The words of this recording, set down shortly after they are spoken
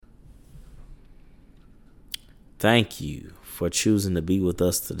Thank you for choosing to be with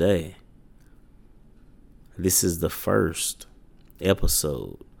us today. This is the first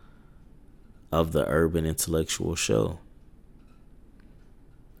episode of the Urban Intellectual Show.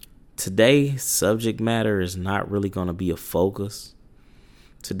 Today's subject matter is not really going to be a focus.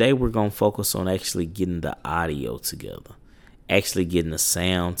 Today we're going to focus on actually getting the audio together, actually getting the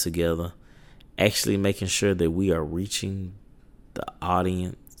sound together, actually making sure that we are reaching the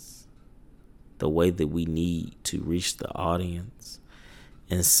audience the way that we need to reach the audience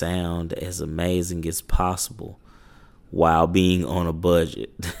and sound as amazing as possible while being on a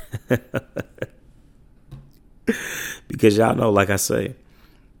budget. Because y'all know, like I say,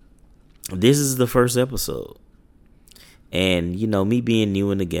 this is the first episode. And, me being new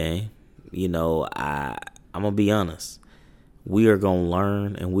in the game, I'm going to be honest. We are going to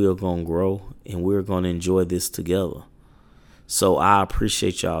learn and we are going to grow and we're going to enjoy this together. So I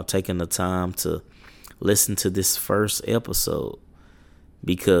appreciate y'all taking the time to listen to this first episode,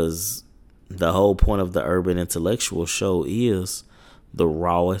 because the whole point of the Urban Intellectual Show is the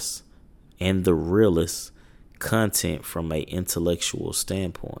rawest and the realest content from an intellectual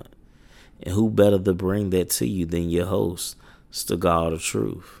standpoint. And who better to bring that to you than your host, Stigall the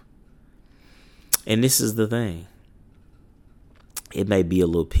Truth. And this is the thing. It may be a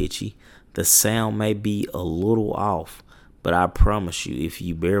little pitchy. The sound may be a little off. But I promise you, if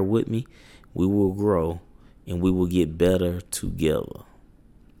you bear with me, we will grow and we will get better together.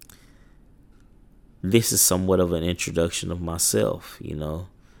 This is somewhat of an introduction of myself,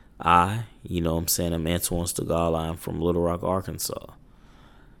 I'm Antoine Stigall. I'm from Little Rock, Arkansas.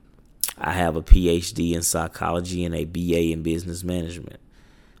 I have a PhD in psychology and a BA in business management.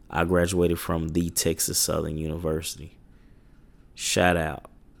 I graduated from the Texas Southern University. Shout out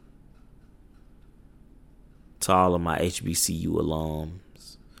to all of my HBCU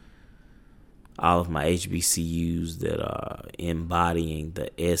alums, all of my HBCUs that are embodying the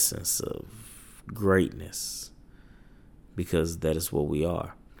essence of greatness, because that is what we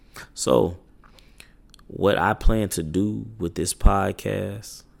are. So, what I plan to do with this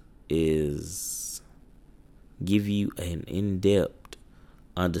podcast is give you an in-depth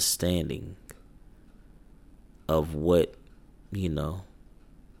understanding of what,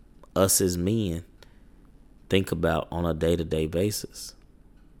 us as men think about on a day-to-day basis.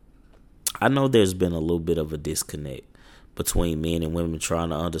 I know there's been a little bit of a disconnect between men and women trying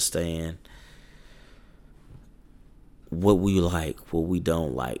to understand what we like, what we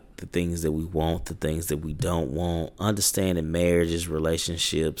don't like, the things that we want, the things that we don't want, understanding marriages,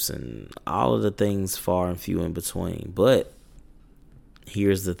 relationships, and all of the things far and few in between. But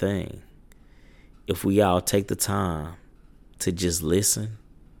here's the thing. If we all take the time to just listen,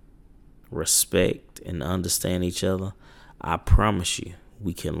 respect, and understand each other, I promise you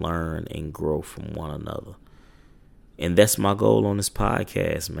we can learn and grow from one another. And that's my goal on this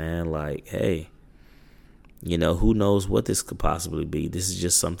podcast, man. Like, hey, who knows what this could possibly be. This is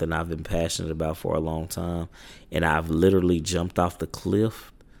just something I've been passionate about for a long time, and I've literally jumped off the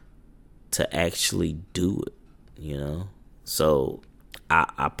cliff to actually do it, So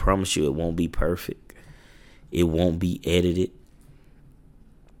I promise you it won't be perfect. It won't be edited.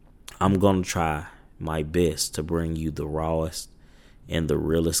 I'm going to try my best to bring you the rawest and the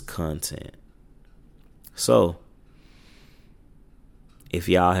realest content. So, if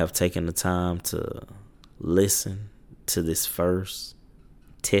y'all have taken the time to listen to this first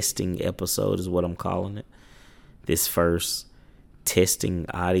testing episode, is what I'm calling it. This first testing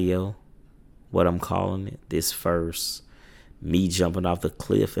audio, what I'm calling it. This first me jumping off the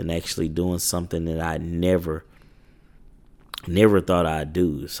cliff and actually doing something that I never thought I'd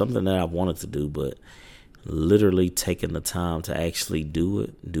do. Something that I wanted to do, but literally taking the time to actually do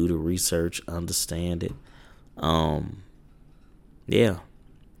it, do the research, understand it. Yeah,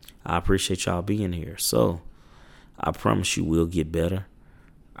 I appreciate y'all being here. So I promise you we'll get better.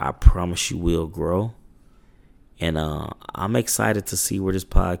 I promise you we'll grow. And I'm excited to see where this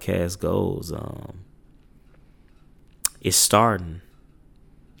podcast goes. It's starting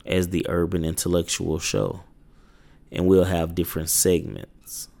as the Urban Intellectual Show, and we'll have different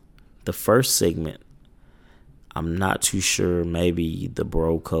segments. The first segment, I'm not too sure, maybe the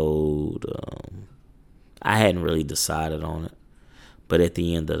bro code. I hadn't really decided on it. But at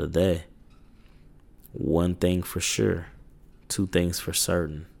the end of the day, one thing for sure, two things for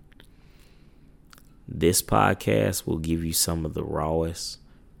certain. This podcast will give you some of the rawest,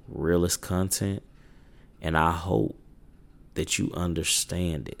 realest content, and I hope that you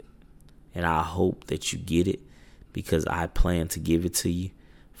understand it. And I hope that you get it, because I plan to give it to you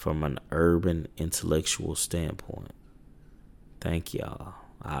from an urban intellectual standpoint. Thank y'all.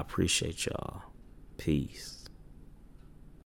 I appreciate y'all. Peace.